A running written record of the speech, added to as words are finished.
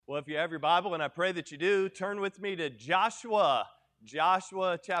Well, if you have your Bible, and I pray that you do, turn with me to Joshua.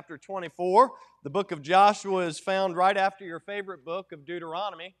 Joshua chapter 24. The book of Joshua is found right after your favorite book of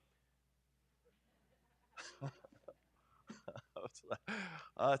Deuteronomy.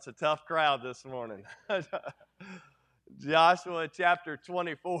 It's a tough crowd this morning. Joshua chapter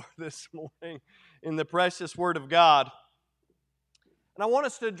 24 this morning in the precious Word of God. And I want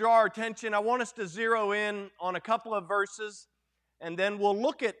us to draw our attention, I want us to zero in on a couple of verses, and then we'll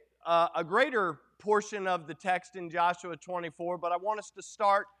look at a greater portion of the text in Joshua 24, but I want us to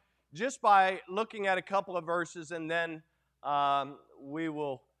start just by looking at a couple of verses, and then we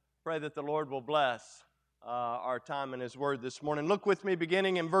will pray that the Lord will bless our time in His Word this morning. Look with me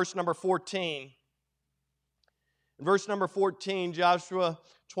beginning in verse number 14. In verse number 14, Joshua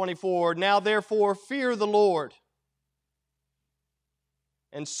 24, "Now therefore fear the Lord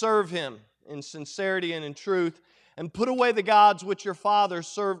and serve Him in sincerity and in truth, and put away the gods which your fathers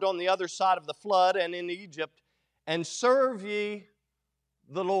served on the other side of the flood and in Egypt, and serve ye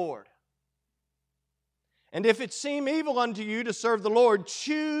the Lord. And if it seem evil unto you to serve the Lord,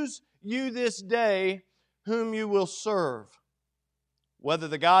 choose you this day whom you will serve, whether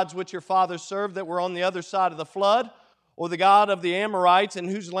the gods which your fathers served that were on the other side of the flood, or the God of the Amorites in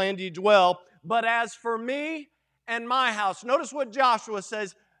whose land ye dwell. But as for me and my house," notice what Joshua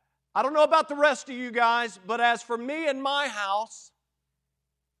says, I don't know about the rest of you guys, but as for me and my house,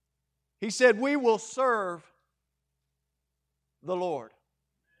 he said, we will serve the Lord.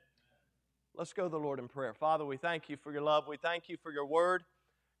 Let's go to the Lord in prayer. Father, we thank you for your love. We thank you for your word.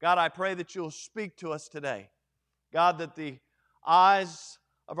 God, I pray that you'll speak to us today. God, that the eyes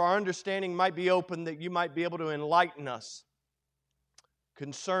of our understanding might be open, that you might be able to enlighten us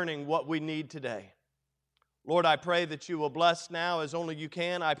concerning what we need today. Lord, I pray that you will bless now as only you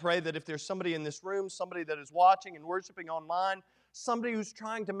can. I pray that if there's somebody in this room, somebody that is watching and worshiping online, somebody who's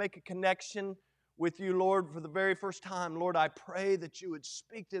trying to make a connection with you, Lord, for the very first time, Lord, I pray that you would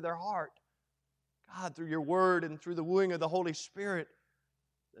speak to their heart, God, through your word and through the wooing of the Holy Spirit,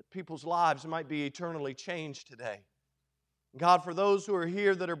 that people's lives might be eternally changed today. God, for those who are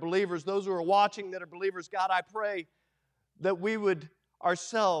here that are believers, those who are watching that are believers, God, I pray that we would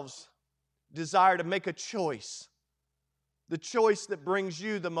ourselves desire to make a choice, the choice that brings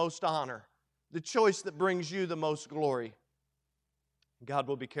you the most honor, the choice that brings you the most glory. God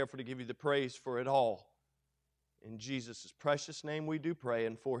will be careful to give you the praise for it all. In Jesus' precious name we do pray,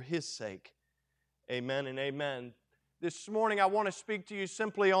 and for His sake, amen and amen. This morning I want to speak to you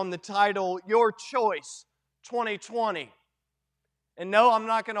simply on the title, Your Choice 2020. And no, I'm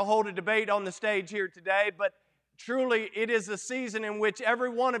not going to hold a debate on the stage here today, but truly, it is a season in which every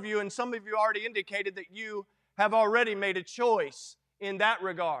one of you, and some of you already indicated that you have already made a choice in that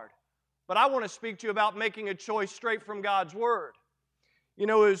regard. But I want to speak to you about making a choice straight from God's Word. You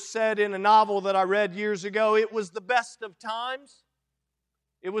know, it was said in a novel that I read years ago, it was the best of times.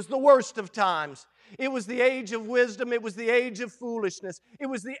 It was the worst of times. It was the age of wisdom. It was the age of foolishness. It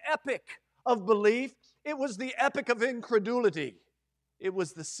was the epic of belief. It was the epic of incredulity. It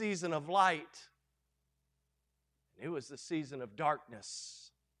was the season of light. It was the season of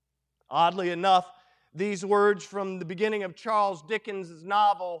darkness. Oddly enough, these words from the beginning of Charles Dickens'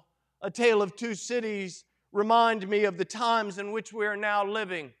 novel, A Tale of Two Cities, remind me of the times in which we are now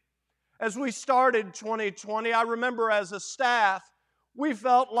living. As we started 2020, I remember as a staff, we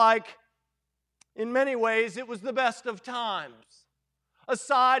felt like, in many ways, it was the best of times.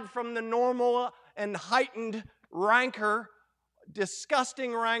 Aside from the normal and heightened rancor,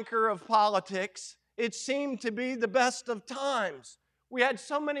 disgusting rancor of politics, it seemed to be the best of times. We had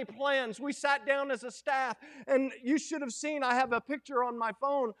so many plans. We sat down as a staff, and you should have seen, I have a picture on my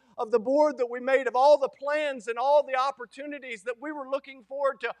phone of the board that we made of all the plans and all the opportunities that we were looking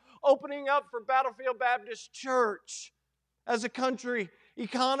forward to opening up for Battlefield Baptist Church. As a country,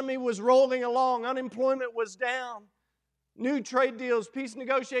 economy was rolling along, unemployment was down, new trade deals, peace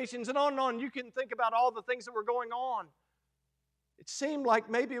negotiations, and on and on. You can think about all the things that were going on. It seemed like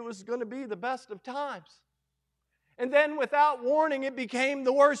maybe it was going to be the best of times. And then without warning, it became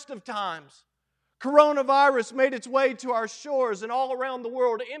the worst of times. Coronavirus made its way to our shores and all around the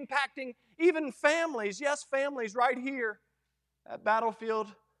world, impacting even families. Yes, families right here at Battlefield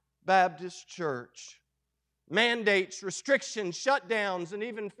Baptist Church. Mandates, restrictions, shutdowns, and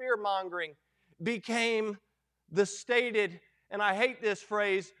even fear-mongering became the stated, and I hate this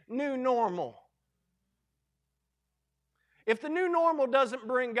phrase, new normal. If the new normal doesn't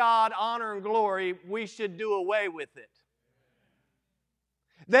bring God honor and glory, we should do away with it.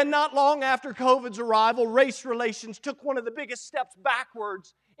 Then not long after COVID's arrival, race relations took one of the biggest steps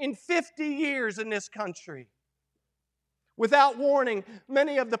backwards in 50 years in this country. Without warning,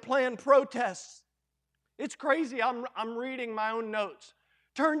 many of the planned protests, it's crazy, I'm reading my own notes,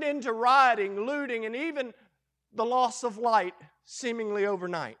 turned into rioting, looting, and even the loss of light seemingly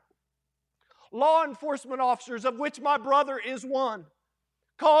overnight. Law enforcement officers, of which my brother is one,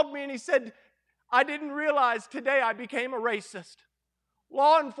 called me and he said, I didn't realize today I became a racist.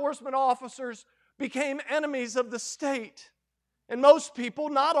 Law enforcement officers became enemies of the state. And most people,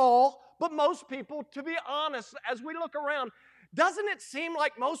 not all, but most people, to be honest, as we look around, doesn't it seem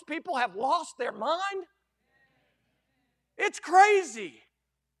like most people have lost their mind? It's crazy.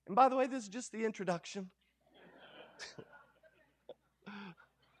 And by the way, this is just the introduction.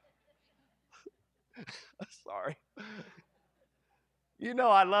 Sorry. You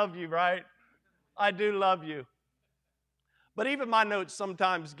know I love you, right? I do love you. But even my notes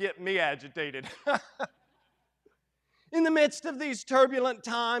sometimes get me agitated. In the midst of these turbulent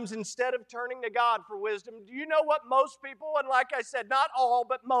times, instead of turning to God for wisdom, do you know what most people, and like I said, not all,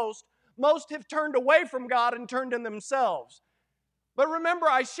 but most have turned away from God and turned to themselves. But remember,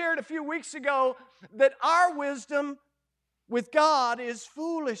 I shared a few weeks ago that our wisdom with God is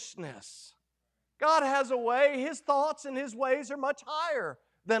foolishness. God has a way. His thoughts and His ways are much higher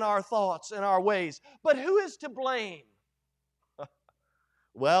than our thoughts and our ways. But who is to blame?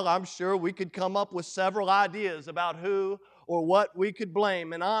 Well, I'm sure we could come up with several ideas about who or what we could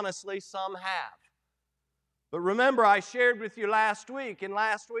blame, and honestly, some have. But remember, I shared with you last week, in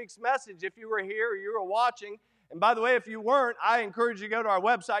last week's message, if you were here or you were watching, and by the way, if you weren't, I encourage you to go to our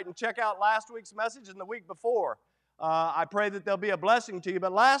website and check out last week's message and the week before. I pray that they'll be a blessing to you.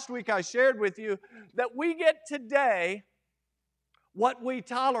 But last week I shared with you that we get today what we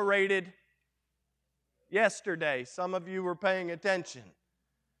tolerated yesterday. Some of you were paying attention.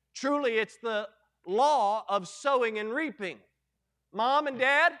 Truly, it's the law of sowing and reaping. Mom and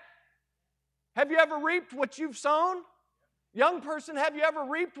Dad, have you ever reaped what you've sown? Young person, have you ever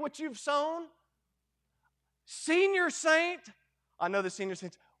reaped what you've sown? Senior saint, I know the senior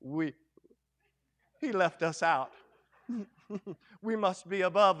saints, he left us out. We must be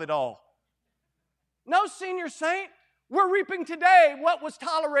above it all. No, senior saint, we're reaping today what was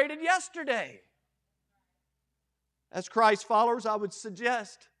tolerated yesterday. As Christ followers, I would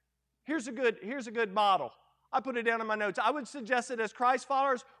suggest, here's a good model. I put it down in my notes. I would suggest that as Christ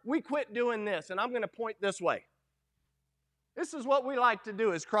followers, we quit doing this, and I'm going to point this way. This is what we like to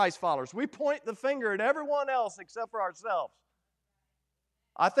do as Christ followers. We point the finger at everyone else except for ourselves.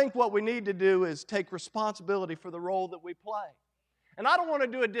 I think what we need to do is take responsibility for the role that we play. And I don't want to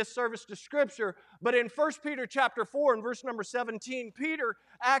do a disservice to Scripture, but in 1 Peter chapter 4 and verse number 17, Peter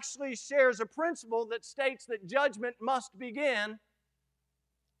actually shares a principle that states that judgment must begin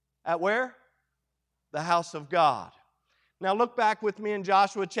at where? The house of God. Now look back with me in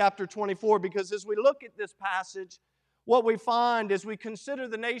Joshua chapter 24, because as we look at this passage, what we find as we consider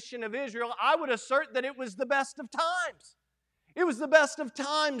the nation of Israel, I would assert that it was the best of times. It was the best of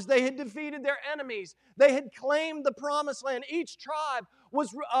times. They had defeated their enemies. They had claimed the promised land. Each tribe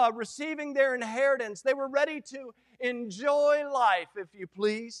was receiving their inheritance. They were ready to enjoy life, if you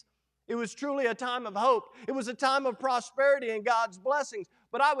please. It was truly a time of hope. It was a time of prosperity and God's blessings.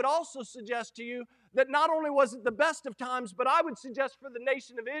 But I would also suggest to you that not only was it the best of times, but I would suggest for the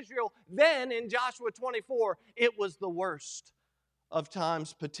nation of Israel, then in Joshua 24, it was the worst of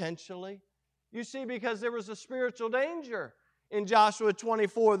times potentially. You see, because there was a spiritual danger in Joshua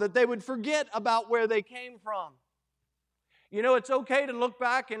 24 that they would forget about where they came from. You know, it's okay to look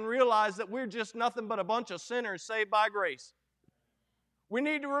back and realize that we're just nothing but a bunch of sinners saved by grace. We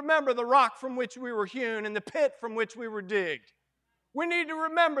need to remember the rock from which we were hewn and the pit from which we were digged. We need to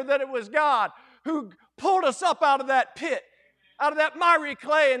remember that it was God who pulled us up out of that pit, out of that miry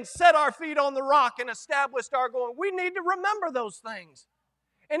clay, and set our feet on the rock and established our going. We need to remember those things.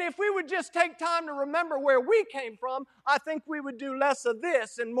 And if we would just take time to remember where we came from, I think we would do less of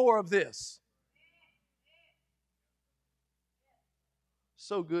this and more of this.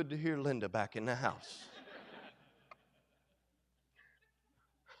 So good to hear Linda back in the house.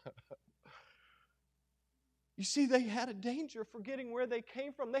 You see, they had a danger of forgetting where they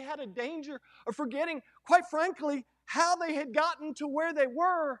came from. They had a danger of forgetting, quite frankly, how they had gotten to where they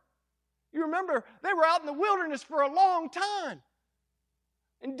were. You remember, they were out in the wilderness for a long time.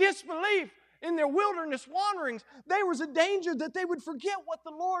 In disbelief in their wilderness wanderings, there was a danger that they would forget what the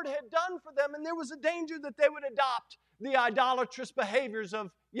Lord had done for them, and there was a danger that they would adopt the idolatrous behaviors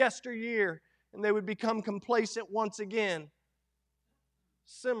of yesteryear, and they would become complacent once again,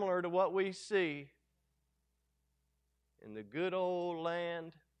 similar to what we see in the good old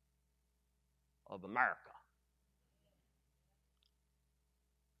land of America.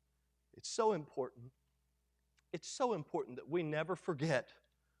 It's so important it's so important that we never forget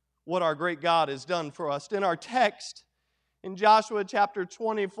what our great God has done for us. In our text, in Joshua chapter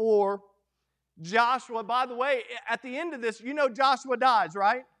 24, Joshua, by the way, at the end of this, you know Joshua dies,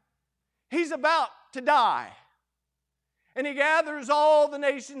 right? He's about to die. And he gathers all the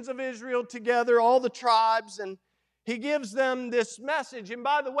nations of Israel together, all the tribes, and he gives them this message. And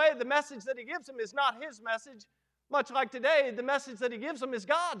by the way, the message that he gives them is not his message. Much like today, the message that he gives them is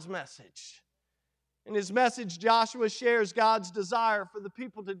God's message. In his message, Joshua shares God's desire for the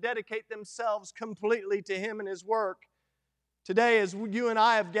people to dedicate themselves completely to him and his work. Today, as you and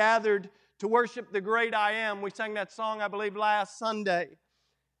I have gathered to worship the great I Am, we sang that song, I believe, last Sunday,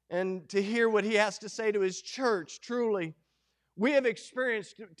 and to hear what he has to say to his church, truly, we have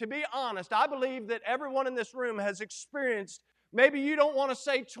experienced, to be honest, I believe that everyone in this room has experienced, maybe you don't want to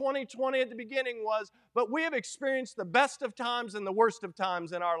say 2020 at the beginning was, but we have experienced the best of times and the worst of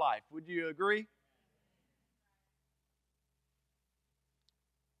times in our life. Would you agree?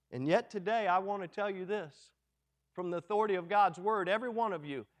 And yet today, I want to tell you this, from the authority of God's Word, every one of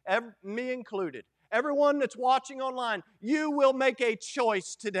you, me included, everyone that's watching online, you will make a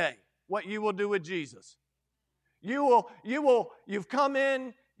choice today what you will do with Jesus. You've come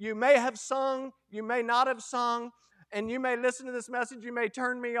in, you may have sung, you may not have sung, and you may listen to this message, you may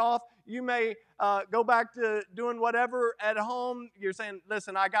turn me off, you may go back to doing whatever at home. You're saying,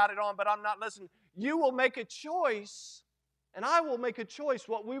 listen, I got it on, but I'm not listening. You will make a choice, and I will make a choice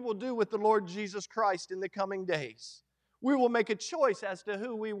what we will do with the Lord Jesus Christ in the coming days. We will make a choice as to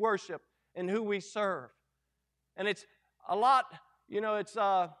who we worship and who we serve. And it's a lot, it's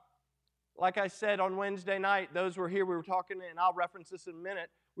like I said on Wednesday night, those who were here, we were talking, and I'll reference this in a minute,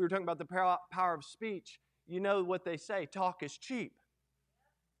 we were talking about the power of speech. You know what they say, talk is cheap.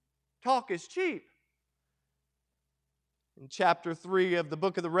 Talk is cheap. In chapter 3 of the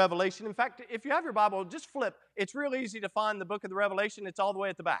book of the Revelation, in fact, if you have your Bible, just flip. It's real easy to find the book of the Revelation. It's all the way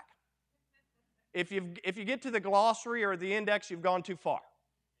at the back. If you get to the glossary or the index, you've gone too far.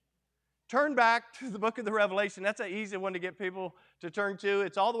 Turn back to the book of the Revelation. That's an easy one to get people to turn to.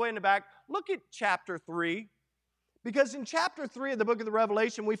 It's all the way in the back. Look at chapter 3. Because in chapter 3 of the book of the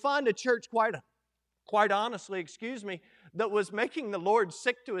Revelation, we find a church, quite honestly, that was making the Lord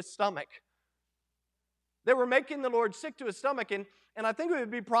sick to his stomach. They were making the Lord sick to his stomach. And I think it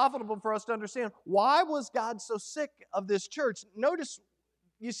would be profitable for us to understand, why was God so sick of this church? Notice,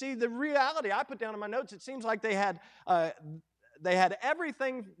 you see, the reality I put down in my notes, it seems like they had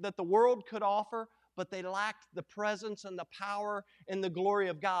everything that the world could offer, but they lacked the presence and the power and the glory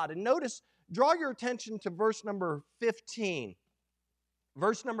of God. And notice, draw your attention to verse number 15.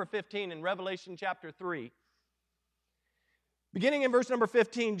 Verse number 15 in Revelation chapter 3. Beginning in verse number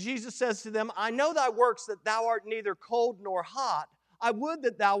 15, Jesus says to them, I know thy works, that thou art neither cold nor hot. I would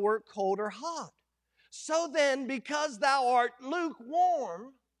that thou wert cold or hot. So then, because thou art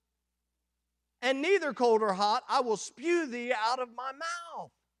lukewarm, and neither cold or hot, I will spew thee out of my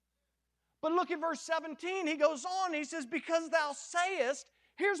mouth. But look at verse 17. He goes on. He says, because thou sayest,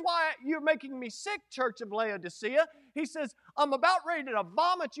 here's why you're making me sick, church of Laodicea. He says, I'm about ready to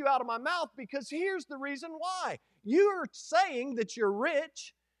vomit you out of my mouth, because here's the reason why. You're saying that you're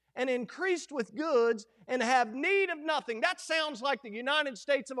rich and increased with goods and have need of nothing. That sounds like the United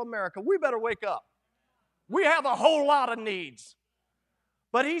States of America. We better wake up. We have a whole lot of needs.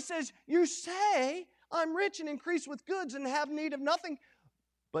 But he says, you say, I'm rich and increased with goods and have need of nothing,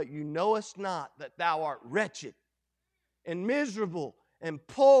 but you knowest not that thou art wretched and miserable and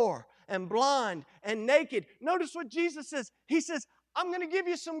poor and blind and naked. Notice what Jesus says. He says, I'm going to give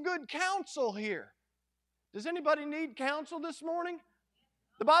you some good counsel here. Does anybody need counsel this morning?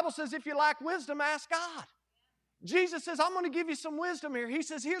 The Bible says if you lack wisdom, ask God. Jesus says, I'm going to give you some wisdom here. He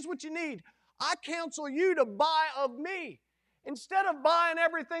says, here's what you need. I counsel you to buy of me. Instead of buying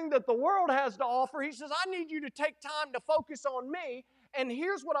everything that the world has to offer, he says, I need you to take time to focus on me, and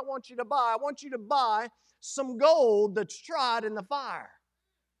here's what I want you to buy. I want you to buy some gold that's tried in the fire,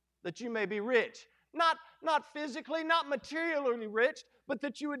 that you may be rich. Not physically, not materially rich, but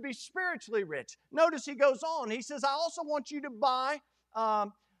that you would be spiritually rich. Notice he goes on. He says, I also want you to buy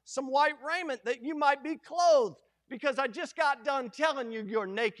some white raiment that you might be clothed, because I just got done telling you you're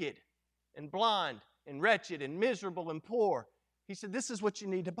naked and blind and wretched and miserable and poor. He said, this is what you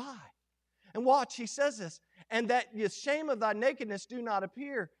need to buy. And watch, he says this, and that the shame of thy nakedness do not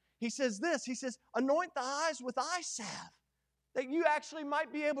appear. He says this, he says, anoint the eyes with eye salve, that you actually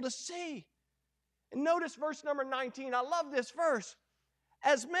might be able to see. And notice verse number 19. I love this verse.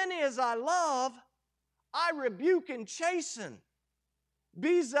 As many as I love, I rebuke and chasten.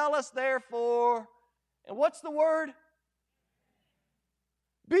 Be zealous therefore. And what's the word?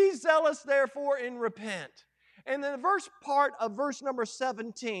 Be zealous therefore and repent. And then the verse part of verse number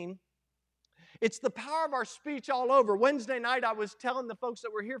 17, it's the power of our speech all over. Wednesday night, I was telling the folks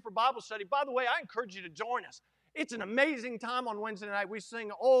that were here for Bible study, by the way, I encourage you to join us. It's an amazing time on Wednesday night. We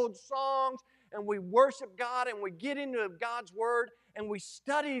sing old songs, and we worship God, and we get into God's Word, and we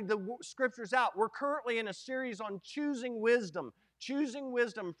study the Scriptures out. We're currently in a series on choosing wisdom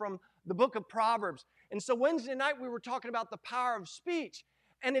from the book of Proverbs. And so Wednesday night, we were talking about the power of speech.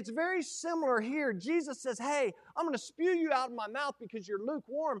 And it's very similar here. Jesus says, hey, I'm going to spew you out of my mouth because you're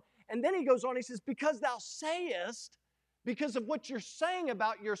lukewarm. And then he goes on, he says, because thou sayest, because of what you're saying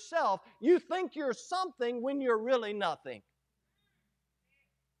about yourself, you think you're something when you're really nothing.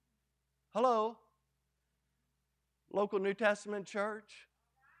 Hello? Local New Testament church.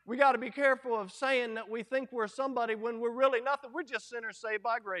 We got to be careful of saying that we think we're somebody when we're really nothing. We're just sinners saved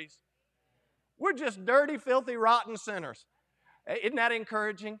by grace. We're just dirty, filthy, rotten sinners. Isn't that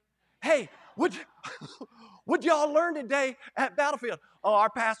encouraging? Hey, would y'all learn today at Battlefield? Oh,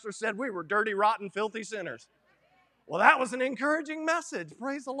 our pastor said we were dirty, rotten, filthy sinners. Well, that was an encouraging message.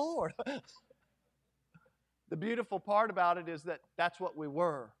 Praise the Lord. The beautiful part about it is that that's what we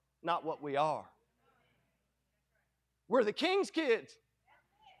were, not what we are. We're the King's kids.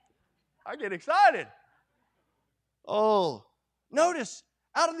 I get excited. Oh, notice,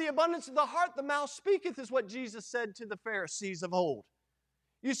 out of the abundance of the heart, the mouth speaketh, is what Jesus said to the Pharisees of old.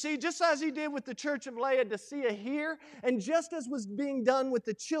 You see, just as he did with the church of Laodicea here, and just as was being done with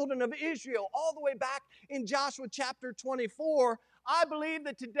the children of Israel all the way back in Joshua chapter 24, I believe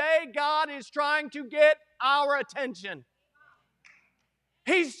that today God is trying to get our attention.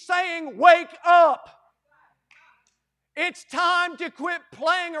 He's saying, wake up. It's time to quit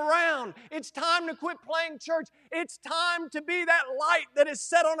playing around. It's time to quit playing church. It's time to be that light that is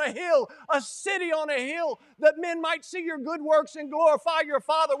set on a hill, a city on a hill, that men might see your good works and glorify your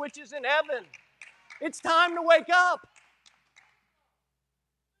Father which is in heaven. It's time to wake up.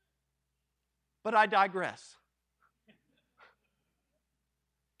 But I digress.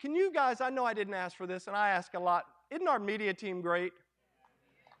 Can you guys, I know I didn't ask for this, and I ask a lot. Isn't our media team great?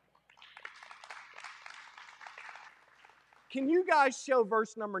 Can you guys show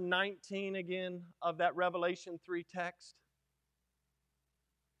verse number 19 again of that Revelation 3 text?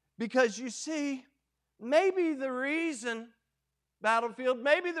 Because you see, maybe the reason, Battlefield,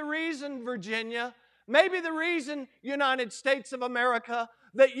 maybe the reason, Virginia, maybe the reason, United States of America,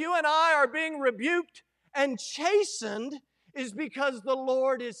 that you and I are being rebuked and chastened is because the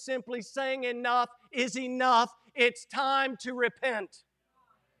Lord is simply saying enough is enough. It's time to repent.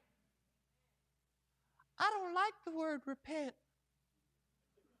 I don't like the word repent.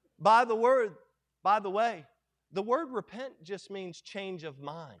 By the way, the word repent just means change of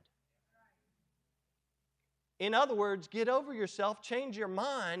mind. In other words, get over yourself, change your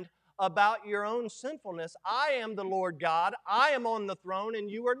mind about your own sinfulness. I am the Lord God. I am on the throne and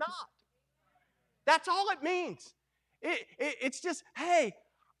you are not. That's all it means. It's just, hey,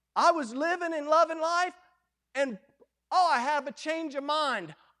 I was living and loving life and, I have a change of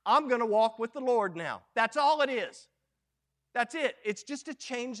mind. I'm going to walk with the Lord now. That's all it is. That's it. It's just a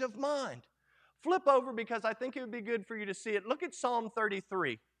change of mind. Flip over because I think it would be good for you to see it. Look at Psalm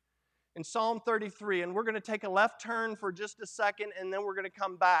 33. In Psalm 33, and we're going to take a left turn for just a second, and then we're going to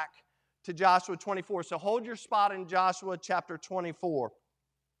come back to Joshua 24. So hold your spot in Joshua chapter 24.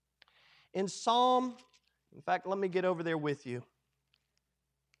 In fact, let me get over there with you.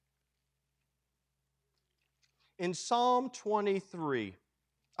 In Psalm 23,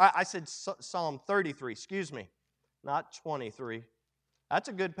 I said Psalm 33, excuse me, not 23. That's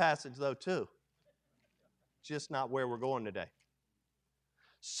a good passage, though, too. Just not where we're going today.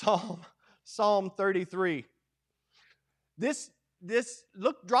 Psalm 33.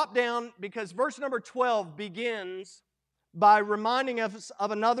 Drop down because verse number 12 begins by reminding us of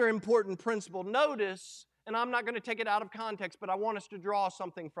another important principle. Notice, and I'm not going to take it out of context, but I want us to draw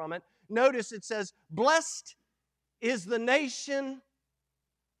something from it. Notice it says, blessed is the nation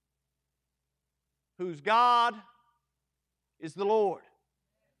whose God is the Lord.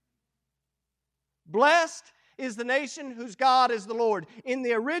 Blessed is the nation whose God is the Lord. In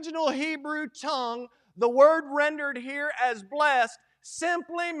the original Hebrew tongue, the word rendered here as blessed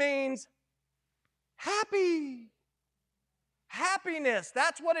simply means happy. Happiness.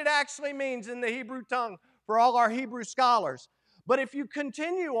 That's what it actually means in the Hebrew tongue for all our Hebrew scholars. But if you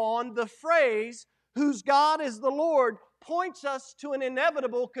continue on, the phrase, whose God is the Lord, points us to an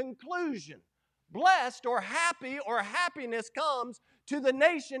inevitable conclusion. Blessed or happy or happiness comes to the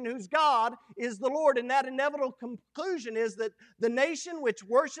nation whose God is the Lord. And that inevitable conclusion is that the nation which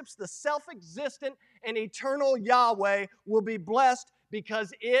worships the self-existent and eternal Yahweh will be blessed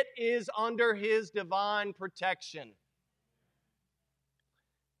because it is under His divine protection.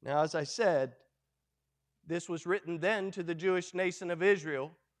 Now, as I said, this was written then to the Jewish nation of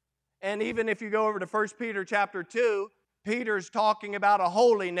Israel. And even if you go over to 1 Peter chapter 2, Peter's talking about a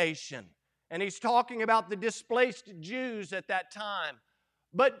holy nation. And he's talking about the displaced Jews at that time.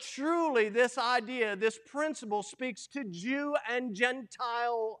 But truly, this idea, this principle speaks to Jew and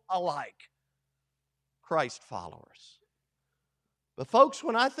Gentile alike, Christ followers. But folks,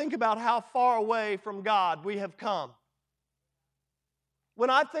 when I think about how far away from God we have come, when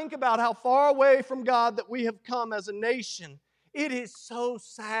I think about how far away from God that we have come as a nation, it is so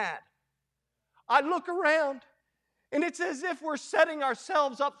sad. I look around, and it's as if we're setting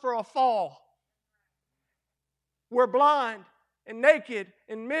ourselves up for a fall. We're blind and naked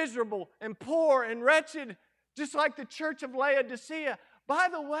and miserable and poor and wretched, just like the church of Laodicea. By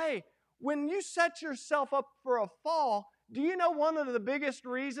the way, when you set yourself up for a fall, do you know one of the biggest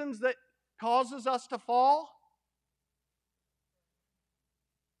reasons that causes us to fall?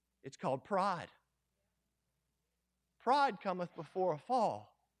 It's called pride. Pride cometh before a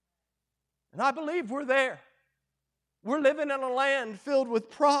fall. And I believe we're there. We're living in a land filled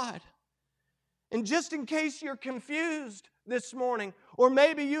with pride. And just in case you're confused this morning, or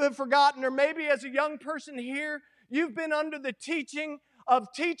maybe you have forgotten, or maybe as a young person here, you've been under the teaching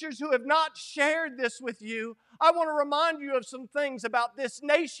of teachers who have not shared this with you, I want to remind you of some things about this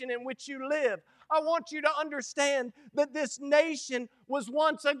nation in which you live. I want you to understand that this nation was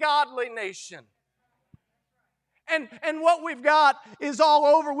once a godly nation. And what we've got is all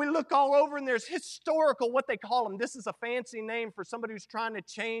over. We look all over, and there's historical, what they call them. This is a fancy name for somebody who's trying to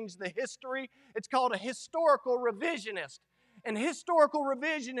change the history. It's called a historical revisionist. And historical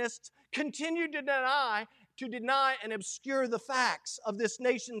revisionists continue to deny and obscure the facts of this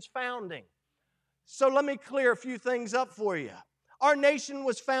nation's founding. So let me clear a few things up for you. Our nation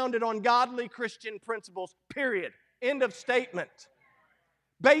was founded on godly Christian principles, period. End of statement.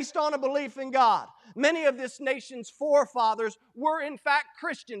 Based on a belief in God. Many of this nation's forefathers were in fact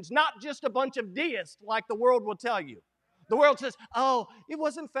Christians, not just a bunch of deists like the world will tell you. The world says, oh, it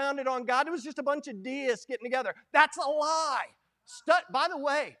wasn't founded on God, it was just a bunch of deists getting together. That's a lie. By the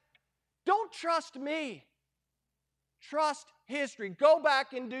way, don't trust me. Trust history. Go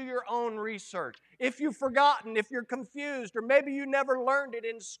back and do your own research. If you've forgotten, if you're confused, or maybe you never learned it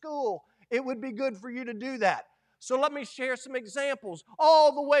in school, it would be good for you to do that. So let me share some examples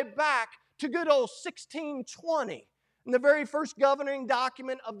all the way back to good old 1620. In the very first governing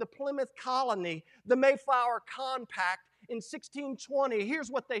document of the Plymouth colony, the Mayflower Compact in 1620, here's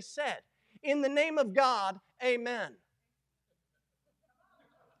what they said. In the name of God, amen.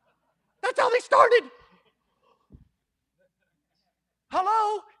 That's how they started.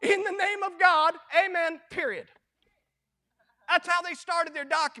 Hello? In the name of God, amen, period. That's how they started their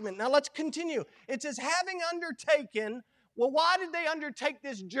document. Now let's continue. It says, having undertaken, well, why did they undertake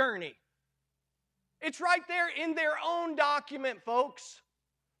this journey? It's right there in their own document, folks.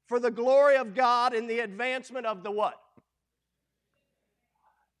 For the glory of God and the advancement of the what?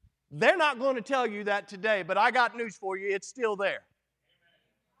 They're not going to tell you that today, but I got news for you. It's still there.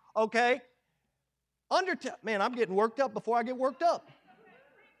 Okay? Man, I'm getting worked up before I get worked up.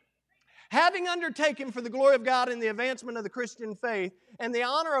 Having undertaken for the glory of God and the advancement of the Christian faith and the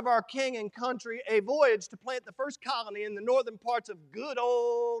honor of our king and country a voyage to plant the first colony in the northern parts of good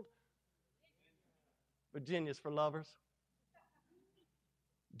old Virginia's for lovers.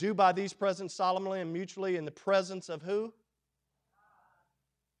 Do by these presents solemnly and mutually in the presence of who?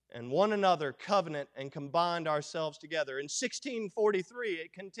 And one another covenant and combined ourselves together. In 1643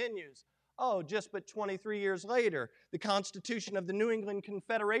 it continues. Oh, just but 23 years later, the Constitution of the New England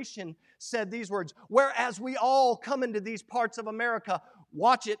Confederation said these words, whereas we all come into these parts of America,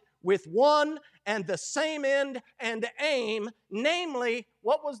 watch it, with one and the same end and aim, namely,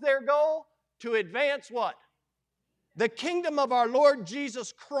 what was their goal? To advance what? The kingdom of our Lord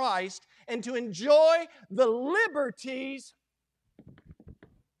Jesus Christ and to enjoy the liberties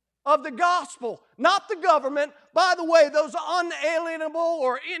of the gospel, not the government. By the way, those unalienable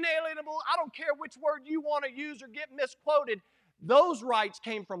or inalienable, I don't care which word you want to use or get misquoted, those rights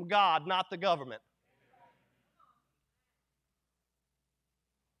came from God, not the government.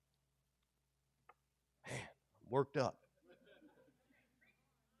 Man, I'm worked up.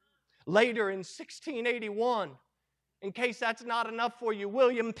 Later in 1681, in case that's not enough for you,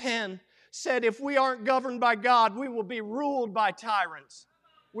 William Penn said, if we aren't governed by God, we will be ruled by tyrants.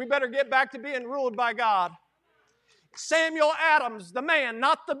 We better get back to being ruled by God. Samuel Adams, the man,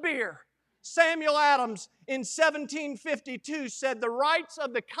 not the beer. Samuel Adams in 1752 said the rights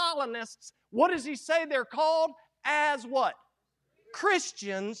of the colonists, what does he say they're called? As what?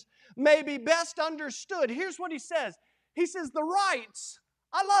 Christians may be best understood. Here's what he says. He says the rights,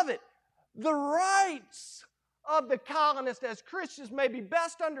 I love it, the rights of the colonists as Christians may be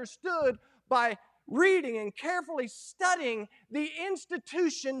best understood by reading and carefully studying the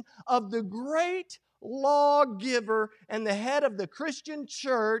institution of the great lawgiver and the head of the Christian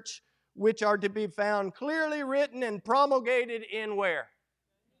church, which are to be found clearly written and promulgated in where?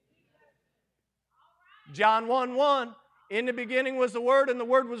 John 1:1. In the beginning was the Word, and the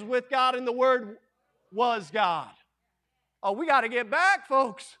Word was with God, and the Word was God. Oh, we got to get back,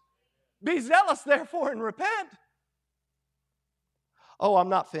 folks. Be zealous, therefore, and repent. Oh, I'm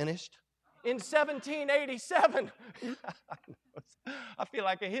not finished. In 1787, I feel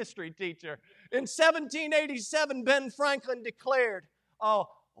like a history teacher. In 1787, Ben Franklin declared, I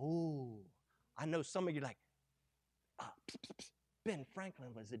know some of you are like, Ben Franklin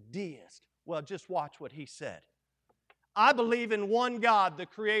was a deist. Well, just watch what he said. I believe in one God, the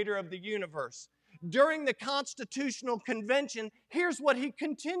creator of the universe. During the Constitutional Convention, here's what he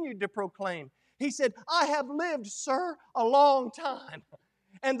continued to proclaim. He said, I have lived, sir, a long time.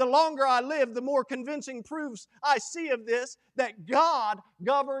 And the longer I live, the more convincing proofs I see of this, that God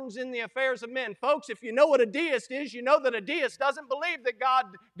governs in the affairs of men. Folks, if you know what a deist is, you know that a deist doesn't believe that God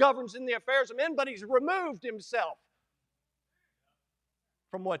governs in the affairs of men, but he's removed himself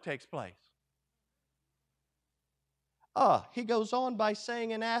from what takes place. He goes on by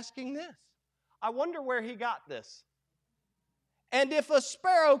saying and asking this. I wonder where he got this. And if a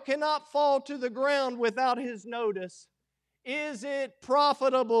sparrow cannot fall to the ground without his notice, is it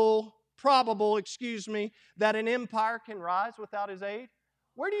probable, that an empire can rise without his aid?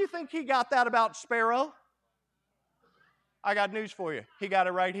 Where do you think he got that about sparrow? I got news for you. He got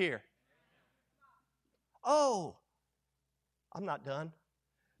it right here. Oh, I'm not done.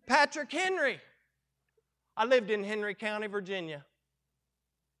 Patrick Henry. I lived in Henry County, Virginia.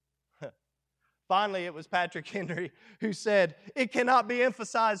 Finally, it was Patrick Henry who said, it cannot be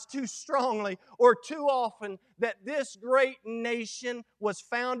emphasized too strongly or too often that this great nation was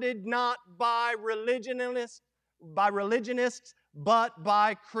founded not by religionists, but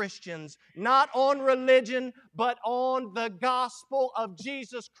by Christians. Not on religion, but on the gospel of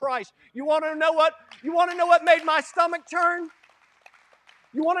Jesus Christ. You want to know what made my stomach turn?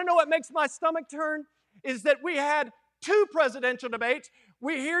 You want to know what makes my stomach turn? Is that we had 2 presidential debates.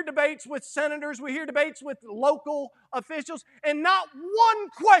 We hear debates with senators, we hear debates with local officials, and not one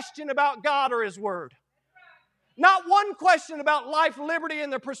question about God or His Word. Not one question about life, liberty,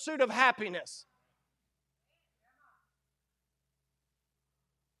 and the pursuit of happiness.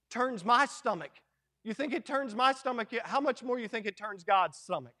 Turns my stomach. You think it turns my stomach? How much more you think it turns God's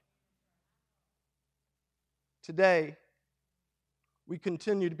stomach? Today, we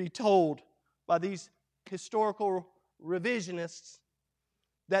continue to be told by these historical revisionists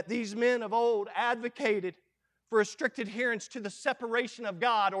that these men of old advocated for a strict adherence to the separation of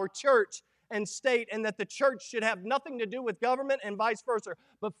God or church and state, and that the church should have nothing to do with government and vice versa.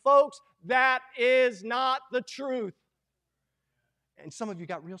 But folks, that is not the truth. And some of you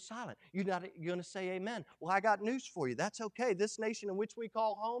got real silent. You're going to say amen. Well, I got news for you. That's okay. This nation in which we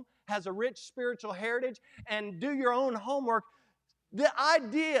call home has a rich spiritual heritage, and do your own homework. The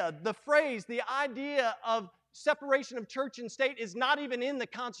idea, the phrase, the idea of separation of church and state is not even in the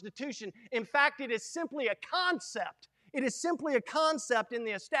Constitution. In fact, it is simply a concept. It is simply a concept in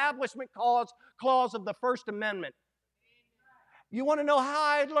the Establishment Clause of the First Amendment. You want to know how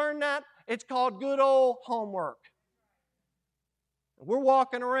I learned that? It's called good old homework. We're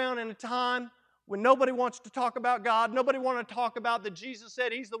walking around in a time when nobody wants to talk about God. Nobody wants to talk about that Jesus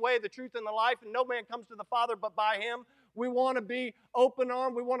said He's the way, the truth, and the life, and no man comes to the Father but by Him. We want to be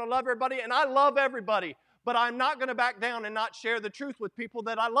open-armed. We want to love everybody, and I love everybody. But I'm not going to back down and not share the truth with people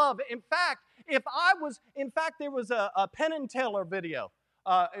that I love. In fact, there was a Penn and Teller video.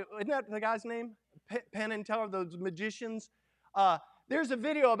 Isn't that the guy's name? Penn and Teller, those magicians. There's a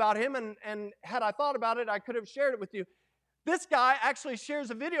video about him, and had I thought about it, I could have shared it with you. This guy actually shares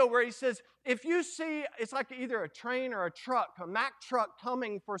a video where he says, if you see, it's like either a train or a truck, a Mack truck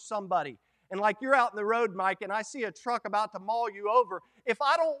coming for somebody, and like you're out in the road, Mike, and I see a truck about to maul you over, if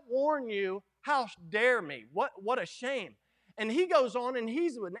I don't warn you, how dare me? What a shame. And he goes on, and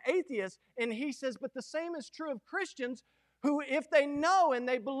he's an atheist, and he says, but the same is true of Christians who, if they know and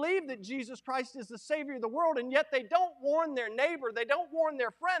they believe that Jesus Christ is the Savior of the world, and yet they don't warn their neighbor, they don't warn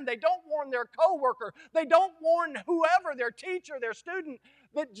their friend, they don't warn their coworker, they don't warn whoever, their teacher, their student,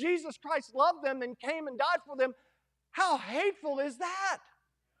 that Jesus Christ loved them and came and died for them, how hateful is that?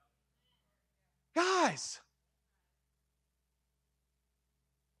 Guys.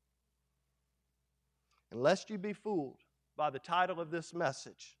 And lest you be fooled, by the title of this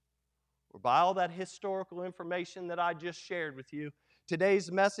message, or by all that historical information that I just shared with you.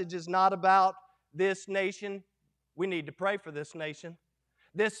 Today's message is not about this nation. We need to pray for this nation.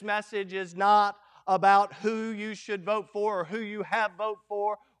 This message is not about who you should vote for or who you have voted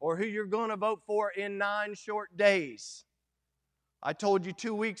for or who you're going to vote for in 9 short days. I told you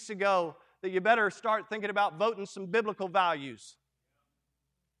 2 weeks ago that you better start thinking about voting some biblical values.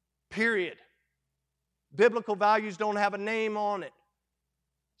 Period. Biblical values don't have a name on it.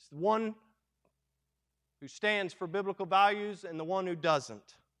 It's the one who stands for biblical values and the one who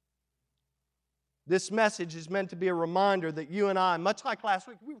doesn't. This message is meant to be a reminder that you and I, much like last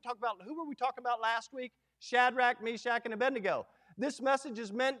week, who were we talking about last week? Shadrach, Meshach, and Abednego. This message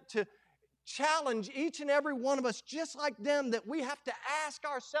is meant to challenge each and every one of us, just like them, that we have to ask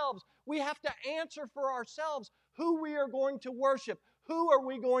ourselves, we have to answer for ourselves who we are going to worship, who are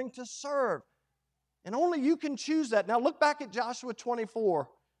we going to serve. And only you can choose that. Now look back at Joshua 24.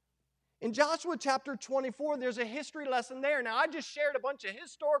 In Joshua chapter 24, there's a history lesson there. Now, I just shared a bunch of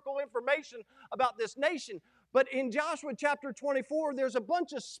historical information about this nation, but in Joshua chapter 24, there's a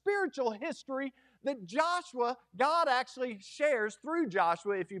bunch of spiritual history that God actually shares through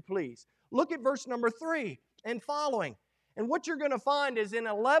Joshua, if you please. Look at verse number 3 and following. And what you're going to find is in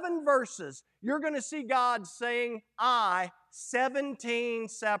 11 verses, you're going to see God saying I 17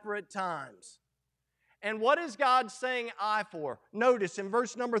 separate times. And what is God saying I for? Notice in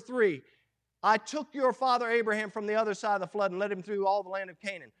verse number 3, I took your father Abraham from the other side of the flood and led him through all the land of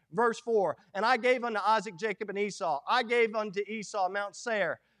Canaan. Verse 4, and I gave unto Isaac, Jacob, and Esau. I gave unto Esau Mount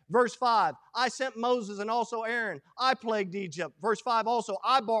Seir. Verse 5, I sent Moses and also Aaron. I plagued Egypt. Verse 5 also,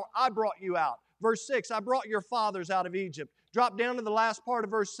 I brought you out. Verse 6, I brought your fathers out of Egypt. Drop down to the last part of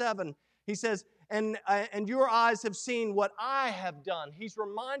verse 7. He says, and your eyes have seen what I have done. He's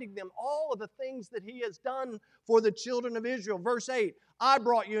reminding them all of the things that He has done for the children of Israel. Verse 8, I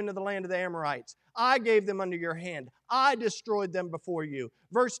brought you into the land of the Amorites. I gave them under your hand. I destroyed them before you.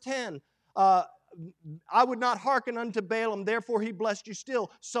 Verse 10, I would not hearken unto Balaam, therefore he blessed you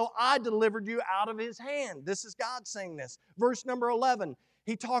still. So I delivered you out of his hand. This is God saying this. Verse number 11,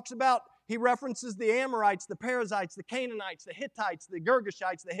 he references the Amorites, the Perizzites, the Canaanites, the Hittites, the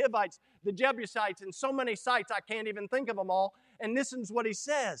Girgashites, the Hivites, the Jebusites, and so many sites I can't even think of them all. And this is what he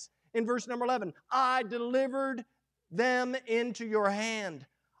says in verse number 11. I delivered them into your hand.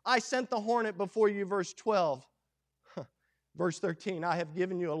 I sent the hornet before you, verse 12. Verse 13, I have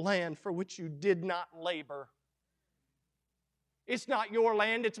given you a land for which you did not labor. It's not your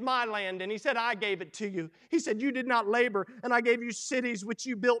land, it's my land. And he said, I gave it to you. He said, you did not labor, and I gave you cities which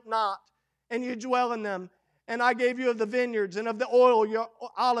you built not, and you dwell in them. And I gave you of the vineyards and of the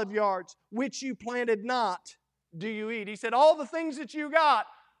olive yards, which you planted not, do you eat. He said, all the things that you got,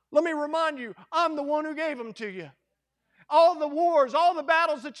 let me remind you, I'm the one who gave them to you. All the wars, all the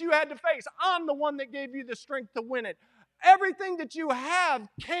battles that you had to face, I'm the one that gave you the strength to win it. Everything that you have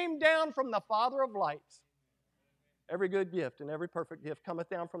came down from the Father of lights. Every good gift and every perfect gift cometh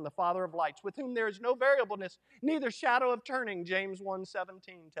down from the Father of lights, with whom there is no variableness, neither shadow of turning, James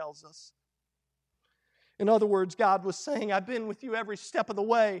 1:17 tells us. In other words, God was saying, I've been with you every step of the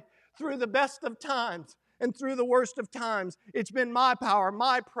way, through the best of times and through the worst of times. It's been my power,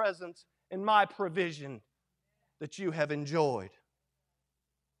 my presence, and my provision that you have enjoyed.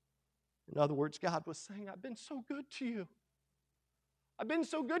 In other words, God was saying, I've been so good to you. I've been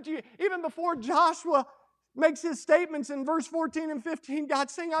so good to you. Even before Joshua makes his statements in verse 14 and 15,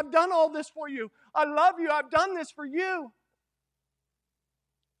 God's saying, I've done all this for you. I love you. I've done this for you.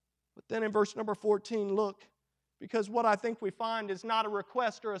 But then in verse number 14, look, because what I think we find is not a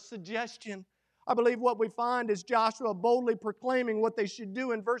request or a suggestion. I believe what we find is Joshua boldly proclaiming what they should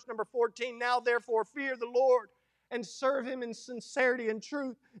do in verse number 14. Now therefore fear the Lord and serve Him in sincerity and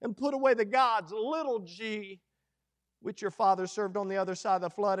truth, and put away the gods, little g, which your fathers served on the other side of the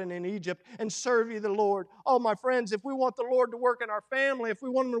flood and in Egypt, and serve ye the Lord. Oh, my friends, if we want the Lord to work in our family, if we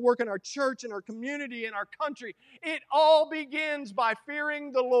want Him to work in our church, in our community, in our country, it all begins by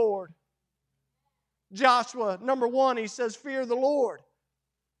fearing the Lord. Joshua, number 1, he says, fear the Lord.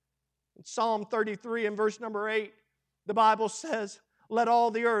 In Psalm 33 and verse number 8, the Bible says, let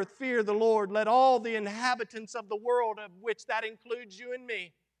all the earth fear the Lord. Let all the inhabitants of the world, of which that includes you and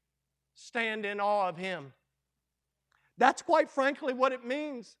me, stand in awe of Him. That's quite frankly what it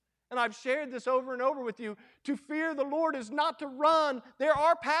means. And I've shared this over and over with you. To fear the Lord is not to run. There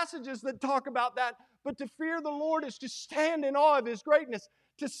are passages that talk about that. But to fear the Lord is to stand in awe of His greatness,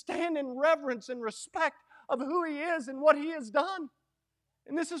 to stand in reverence and respect of who He is and what He has done.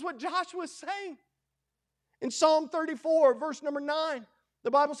 And this is what Joshua is saying. In Psalm 34, verse number 9, the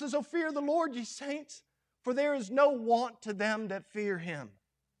Bible says, oh, fear the Lord, ye saints. for there is no want to them that fear Him.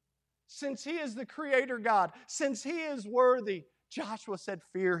 Since He is the Creator God, since He is worthy, Joshua said,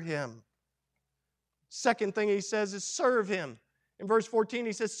 fear Him. Second thing he says is serve Him. In verse 14,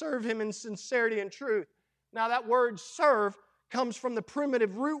 he says, serve Him in sincerity and truth. Now that word serve comes from the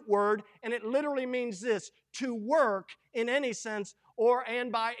primitive root word, and it literally means this: to work in any sense,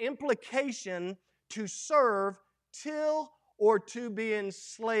 and by implication, to serve, till, or to be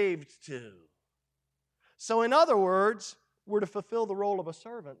enslaved to. So in other words, we're to fulfill the role of a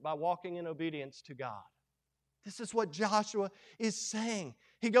servant by walking in obedience to God. This is what Joshua is saying.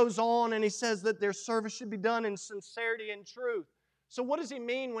 He goes on and he says that their service should be done in sincerity and truth. So what does he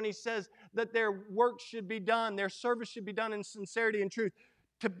mean when he says that their work should be done, their service should be done in sincerity and truth?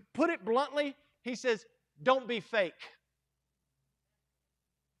 To put it bluntly, he says, don't be fake.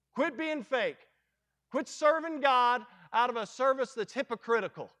 Quit being fake. Quit serving God out of a service that's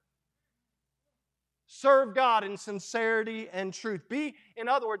hypocritical. Serve God in sincerity and truth. Be, in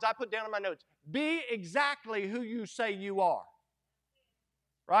other words, I put down in my notes, be exactly who you say you are.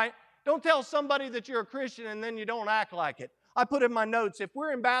 Right? Don't tell somebody that you're a Christian and then you don't act like it. I put in my notes, if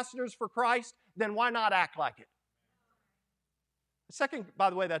we're ambassadors for Christ, then why not act like it? Second, by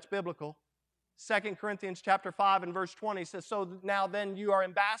the way, that's biblical. 2 Corinthians chapter 5 and verse 20 says, so now then you are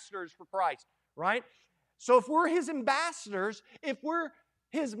ambassadors for Christ. Right? So if we're His ambassadors, if we're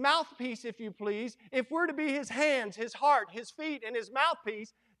His mouthpiece, if you please, if we're to be His hands, His heart, His feet, and His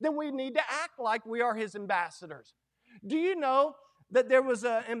mouthpiece, then we need to act like we are His ambassadors. Do you know that there was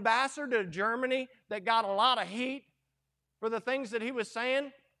an ambassador to Germany that got a lot of heat for the things that he was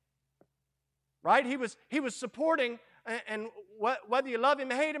saying? Right? He was supporting, and whether you love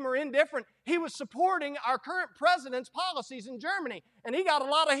him, hate him, or indifferent, he was supporting our current president's policies in Germany. And he got a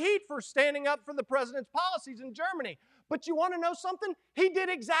lot of heat for standing up for the president's policies in Germany. But you want to know something? He did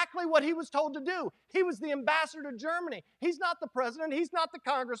exactly what he was told to do. He was the ambassador to Germany. He's not the president. He's not the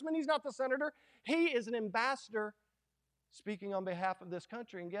congressman. He's not the senator. He is an ambassador speaking on behalf of this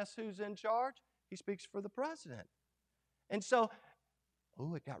country. And guess who's in charge? He speaks for the president. And so,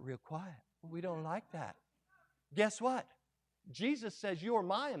 it got real quiet. We don't like that. Guess what? Jesus says, you're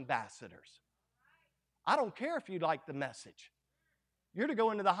my ambassadors. I don't care if you like the message. You're to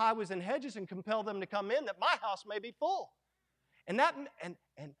go into the highways and hedges and compel them to come in, that my house may be full. And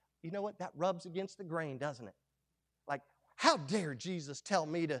you know what? That rubs against the grain, doesn't it? Like, how dare Jesus tell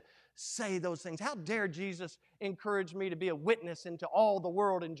me to say those things? How dare Jesus encourage me to be a witness into all the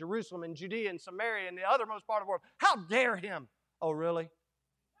world, in Jerusalem and Judea and Samaria and the othermost part of the world? How dare Him? Oh, really?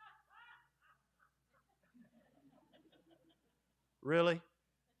 Really?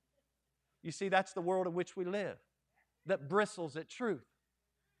 You see, that's the world in which we live, that bristles at truth.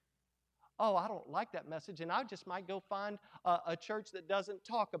 Oh, I don't like that message, and I just might go find a church that doesn't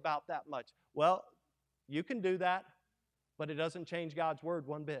talk about that much. Well, you can do that, but it doesn't change God's Word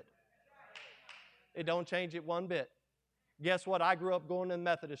one bit. It don't change it one bit. Guess what? I grew up going to the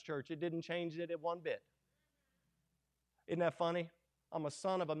Methodist church. It didn't change it one bit. Isn't that funny? I'm a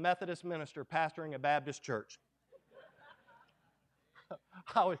son of a Methodist minister pastoring a Baptist church.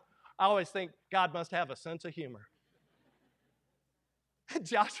 I always think God must have a sense of humor.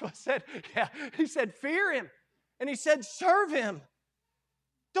 Joshua said, he said, fear Him. And he said, serve Him.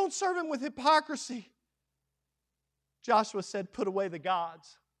 Don't serve Him with hypocrisy. Joshua said, put away the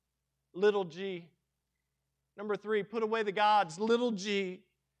gods, little g. Number 3, put away the gods, little g,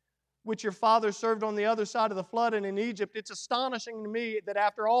 which your father served on the other side of the flood and in Egypt. It's astonishing to me that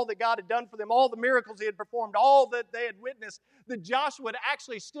after all that God had done for them, all the miracles He had performed, all that they had witnessed, that Joshua would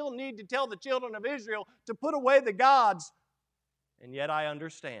actually still need to tell the children of Israel to put away the gods. And yet I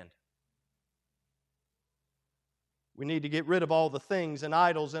understand. We need to get rid of all the things and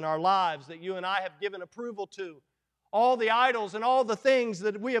idols in our lives that you and I have given approval to. All the idols and all the things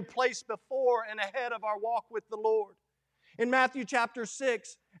that we have placed before and ahead of our walk with the Lord. In Matthew chapter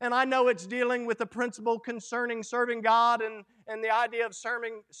 6, and I know it's dealing with the principle concerning serving God and the idea of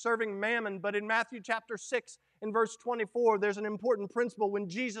serving mammon, but in Matthew chapter 6, in verse 24, there's an important principle. When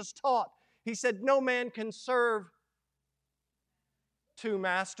Jesus taught, He said, no man can serve two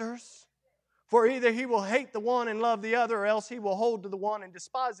masters. For either he will hate the one and love the other, or else he will hold to the one and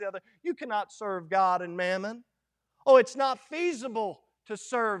despise the other. You cannot serve God and mammon. Oh, it's not feasible to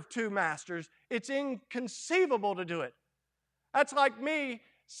serve two masters. It's inconceivable to do it. That's like me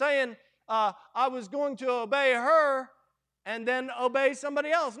saying I was going to obey her and then obey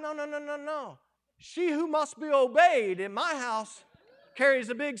somebody else. No. She who must be obeyed in my house carries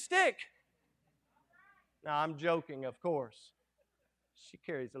a big stick. Now, I'm joking, of course. She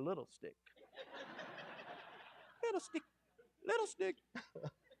carries a little stick. Little stick.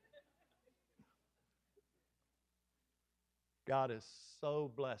 God has so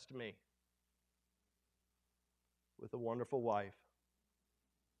blessed me with a wonderful wife.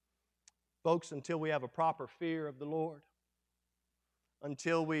 Folks, until we have a proper fear of the Lord,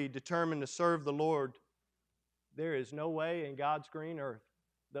 until we determine to serve the Lord, there is no way in God's green earth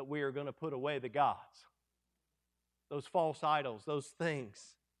that we are going to put away the gods, those false idols, those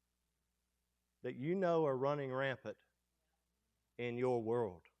things that you know are running rampant in your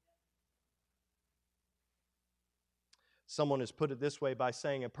world. Someone has put it this way by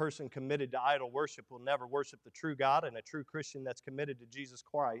saying a person committed to idol worship will never worship the true God, and a true Christian that's committed to Jesus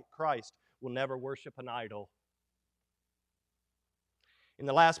Christ will never worship an idol. In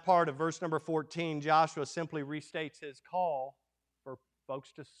the last part of verse number 14, Joshua simply restates his call for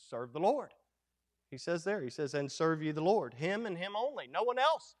folks to serve the Lord. He says there, he says, and serve ye the Lord. Him and Him only. No one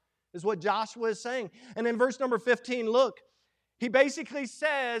else is what Joshua is saying. And in verse number 15, look, he basically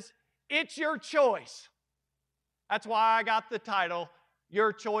says, it's your choice. That's why I got the title,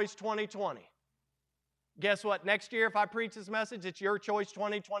 Your Choice 2020. Guess what? Next year, if I preach this message, it's Your Choice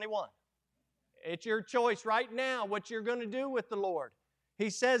 2021. It's your choice right now what you're going to do with the Lord. He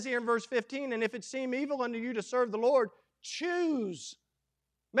says here in verse 15, and if it seem evil unto you to serve the Lord, choose.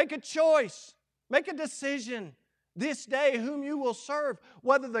 Make a choice. Make a decision this day whom you will serve,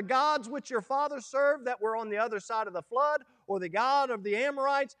 whether the gods which your fathers served that were on the other side of the flood, or the God of the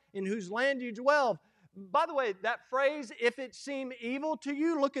Amorites in whose land you dwell. By the way, that phrase, if it seem evil to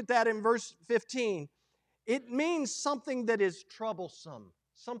you, look at that in verse 15. It means something that is troublesome,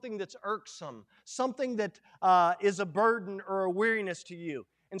 something that's irksome, something that is a burden or a weariness to you.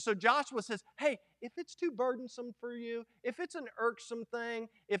 And so Joshua says, hey, if it's too burdensome for you, if it's an irksome thing,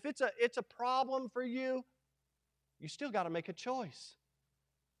 if it's a problem for you, you still got to make a choice.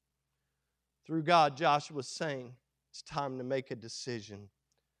 Through God, Joshua's saying, it's time to make a decision.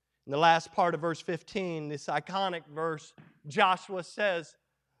 In the last part of verse 15, this iconic verse, Joshua says,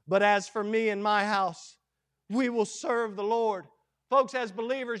 but as for me and my house, we will serve the Lord. Folks, as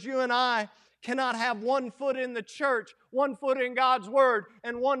believers, you and I cannot have one foot in the church, one foot in God's Word,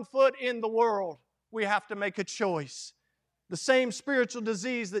 and one foot in the world. We have to make a choice. The same spiritual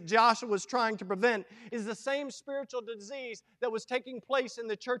disease that Joshua was trying to prevent is the same spiritual disease that was taking place in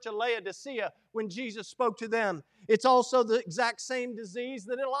the church of Laodicea when Jesus spoke to them. It's also the exact same disease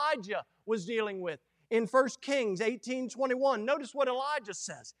that Elijah was dealing with. In 1 Kings 18:21, notice what Elijah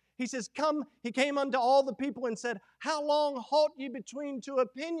says. He says, he came unto all the people and said, how long halt ye between two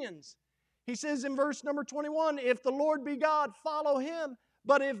opinions? He says in verse number 21, if the Lord be God, follow Him.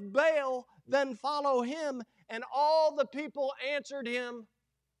 But if Baal, then follow him. And all the people answered him,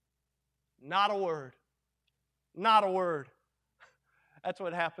 not a word. Not a word. That's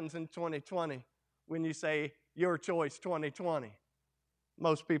what happens in 2020 when you say, Your Choice 2020.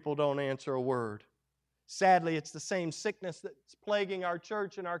 Most people don't answer a word. Sadly, it's the same sickness that's plaguing our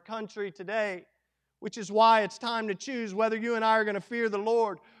church and our country today, which is why it's time to choose whether you and I are going to fear the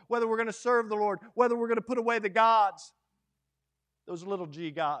Lord, whether we're going to serve the Lord, whether we're going to put away the gods, those little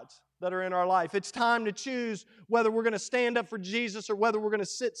g gods that are in our life. It's time to choose whether we're going to stand up for Jesus or whether we're going to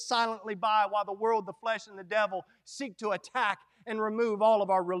sit silently by while the world, the flesh, and the devil seek to attack and remove all of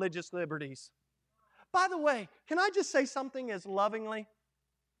our religious liberties. By the way, can I just say something as lovingly?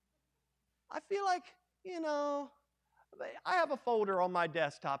 I feel like, I have a folder on my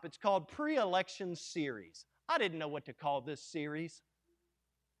desktop. It's called Pre-Election Series. I didn't know what to call this series.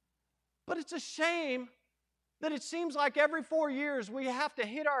 But it's a shame that it seems like every 4 years we have to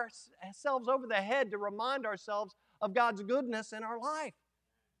hit ourselves over the head to remind ourselves of God's goodness in our life.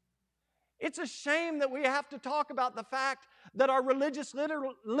 It's a shame that we have to talk about the fact that our religious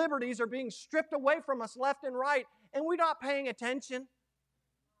liberties are being stripped away from us left and right, and we're not paying attention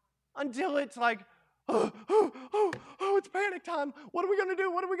until it's like, it's panic time. What are we going to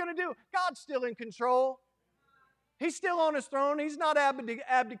do? What are we going to do? God's still in control. He's still on His throne. He's not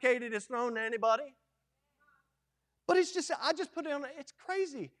abdicated His throne to anybody. But I just put it on, it's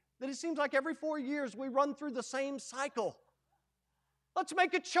crazy that it seems like every 4 years we run through the same cycle. Let's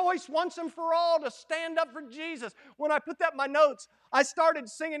make a choice once and for all to stand up for Jesus. When I put that in my notes, I started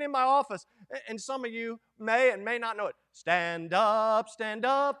singing in my office, and some of you may and may not know it. Stand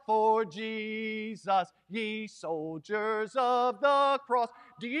up for Jesus, ye soldiers of the cross.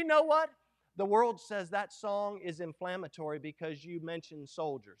 Do you know what? The world says that song is inflammatory because you mentioned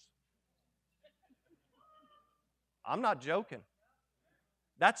soldiers. I'm not joking.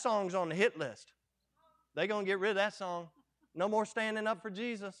 That song's on the hit list. They're going to get rid of that song. No more standing up for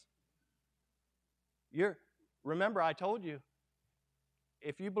Jesus. Remember, I told you,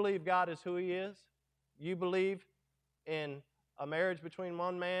 if you believe God is who He is, you believe in a marriage between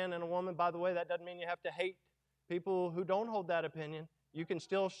one man and a woman. By the way, that doesn't mean you have to hate people who don't hold that opinion. You can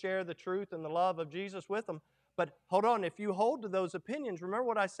still share the truth and the love of Jesus with them. But hold on, if you hold to those opinions, remember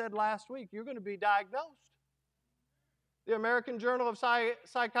what I said last week, you're going to be diagnosed. The American Journal of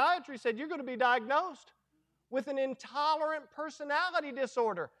Psychiatry said you're going to be diagnosed with an intolerant personality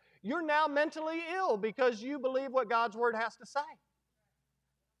disorder. You're now mentally ill because you believe what God's Word has to say.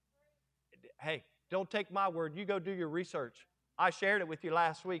 Hey, don't take my word. You go do your research. I shared it with you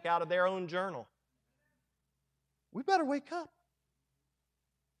last week out of their own journal. We better wake up.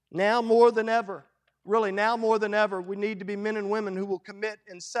 Now more than ever, really now more than ever, we need to be men and women who will commit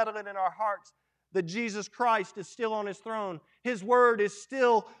and settle it in our hearts that Jesus Christ is still on His throne. His Word is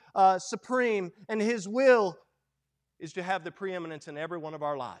still supreme, and His will is to have the preeminence in every one of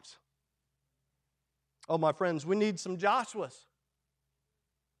our lives. Oh, my friends, we need some Joshuas.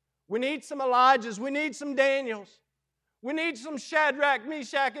 We need some Elijahs. We need some Daniels. We need some Shadrach,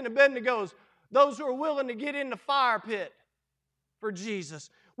 Meshach, and Abednego, those who are willing to get in the fire pit for Jesus.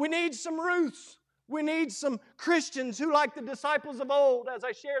 We need some Ruths. We need some Christians who, like the disciples of old, as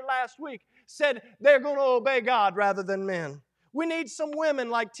I shared last week, said they're going to obey God rather than men. We need some women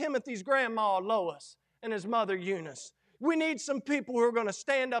like Timothy's grandma Lois and his mother Eunice. We need some people who are going to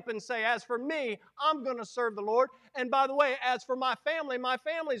stand up and say, as for me, I'm going to serve the Lord. And by the way, as for my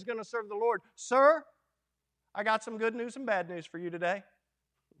family's going to serve the Lord. Sir, I got some good news and bad news for you today.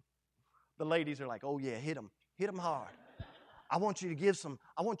 The ladies are like, oh yeah, hit them hard. I want you to give some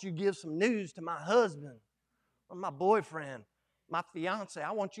news to my husband, or my boyfriend, my fiance.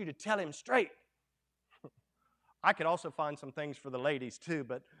 I want you to tell him straight. I could also find some things for the ladies too,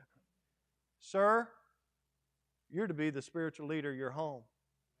 but sir, you're to be the spiritual leader of your home.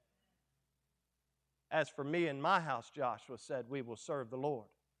 As for me and my house, Joshua said, we will serve the Lord.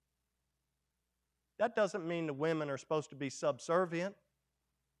 That doesn't mean the women are supposed to be subservient.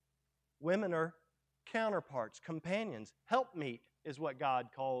 Women are counterparts, companions. Helpmeet is what God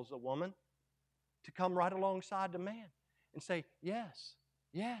calls a woman, to come right alongside the man and say, yes,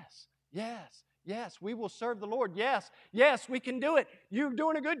 yes, yes, yes, we will serve the Lord. Yes, yes, we can do it. You're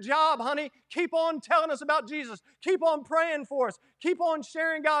doing a good job, honey. Keep on telling us about Jesus. Keep on praying for us. Keep on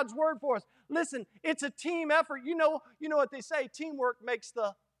sharing God's Word for us. Listen, it's a team effort. You know what they say, teamwork makes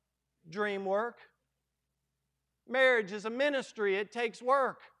the dream work. Marriage is a ministry. It takes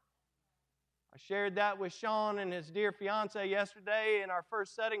work. I shared that with Sean and his dear fiance yesterday in our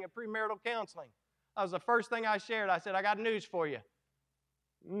first setting of premarital counseling. That was the first thing I shared. I said, I got news for you.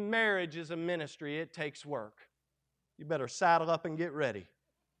 Marriage is a ministry. It takes work. You better saddle up and get ready.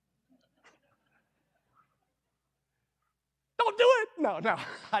 Don't do it. No,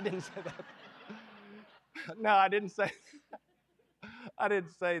 I didn't say that. No, I didn't say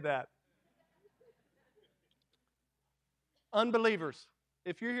that. Unbelievers,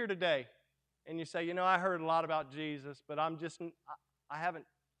 if you're here today and you say, I heard a lot about Jesus, but I haven't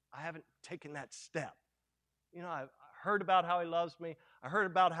taken that step. I heard about how He loves me. I heard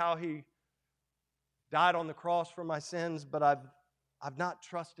about how He died on the cross for my sins, but I've not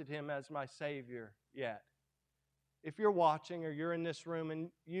trusted Him as my Savior yet. If you're watching or you're in this room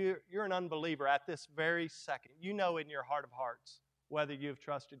and you're an unbeliever at this very second, you know in your heart of hearts whether you've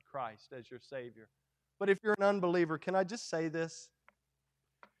trusted Christ as your Savior. But if you're an unbeliever, can I just say this?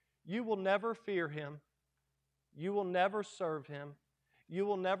 You will never fear Him. You will never serve Him. You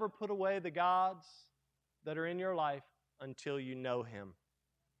will never put away the gods that are in your life until you know Him.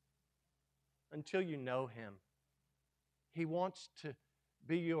 Until you know Him. He wants to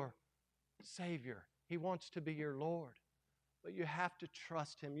be your Savior. He wants to be your Lord. But you have to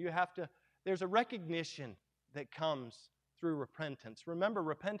trust Him. There's a recognition that comes through repentance. Remember,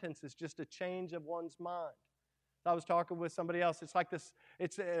 repentance is just a change of one's mind. I was talking with somebody else. It's like this,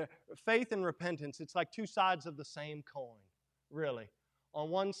 faith and repentance. It's like two sides of the same coin, really. On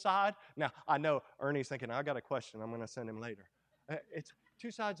one side, now I know Ernie's thinking, I got a question. I'm going to send him later. It's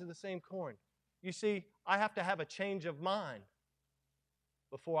two sides of the same coin. You see, I have to have a change of mind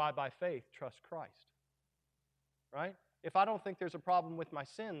before I, by faith, trust Christ. Right? If I don't think there's a problem with my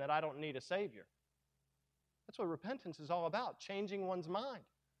sin, that I don't need a Savior. That's what repentance is all about, changing one's mind,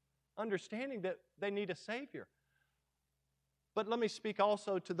 understanding that they need a Savior. But let me speak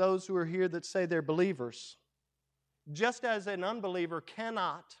also to those who are here that say they're believers. Just as an unbeliever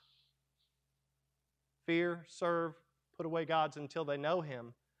cannot fear, serve, put away gods until they know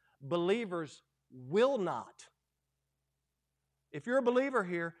Him, believers will not. If you're a believer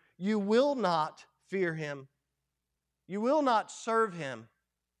here, you will not fear Him. You will not serve Him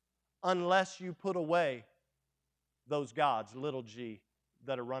unless you put away those gods, little g,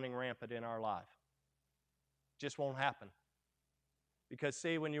 that are running rampant in our life. Just won't happen. Because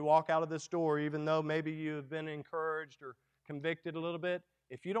see, when you walk out of this door, even though maybe you have been encouraged or convicted a little bit,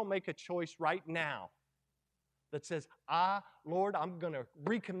 if you don't make a choice right now that says, Lord, I'm going to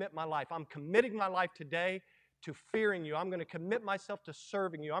recommit my life. I'm committing my life today to fearing you. I'm going to commit myself to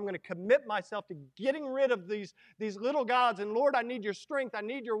serving you. I'm going to commit myself to getting rid of these little gods. And Lord, I need your strength. I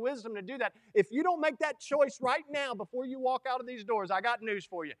need your wisdom to do that. If you don't make that choice right now before you walk out of these doors, I got news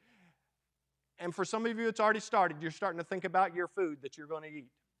for you. And for some of you, it's already started. You're starting to think about your food that you're going to eat.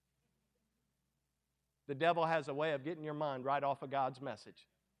 The devil has a way of getting your mind right off of God's message.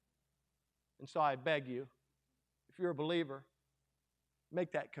 And so I beg you, if you're a believer,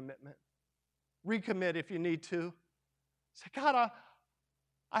 make that commitment. Recommit if you need to. Say, God,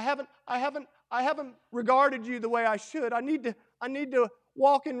 I haven't regarded you the way I should. I need to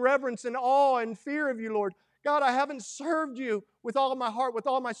walk in reverence and awe and fear of you, Lord. God, I haven't served you with all of my heart, with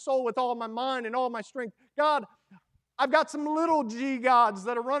all my soul, with all of my mind, and all of my strength. God, I've got some little g gods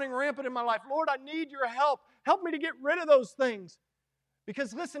that are running rampant in my life. Lord, I need your help. Help me to get rid of those things.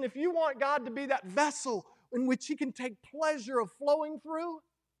 Because listen, if you want God to be that vessel in which He can take pleasure of flowing through,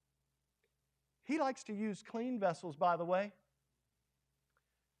 He likes to use clean vessels, by the way.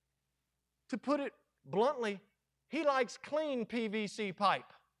 To put it bluntly, He likes clean PVC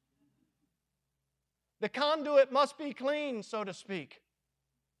pipe. The conduit must be clean, so to speak.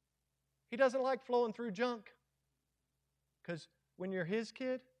 He doesn't like flowing through junk. Because when you're His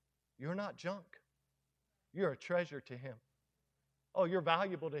kid, you're not junk. You're a treasure to Him. Oh, you're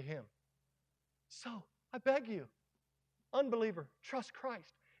valuable to Him. So, I beg you, unbeliever, trust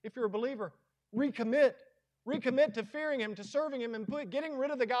Christ. If you're a believer, recommit. Recommit to fearing Him, to serving Him, and getting rid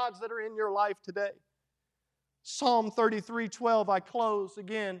of the gods that are in your life today. Psalm 33:12, I close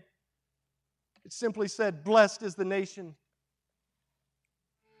again. It simply said, blessed is the nation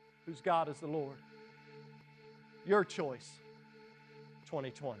whose God is the Lord. Your choice,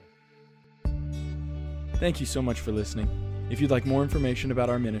 2020. Thank you so much for listening. If you'd like more information about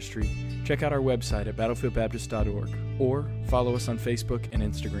our ministry, check out our website at battlefieldbaptist.org or follow us on Facebook and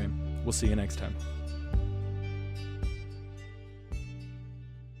Instagram. We'll see you next time.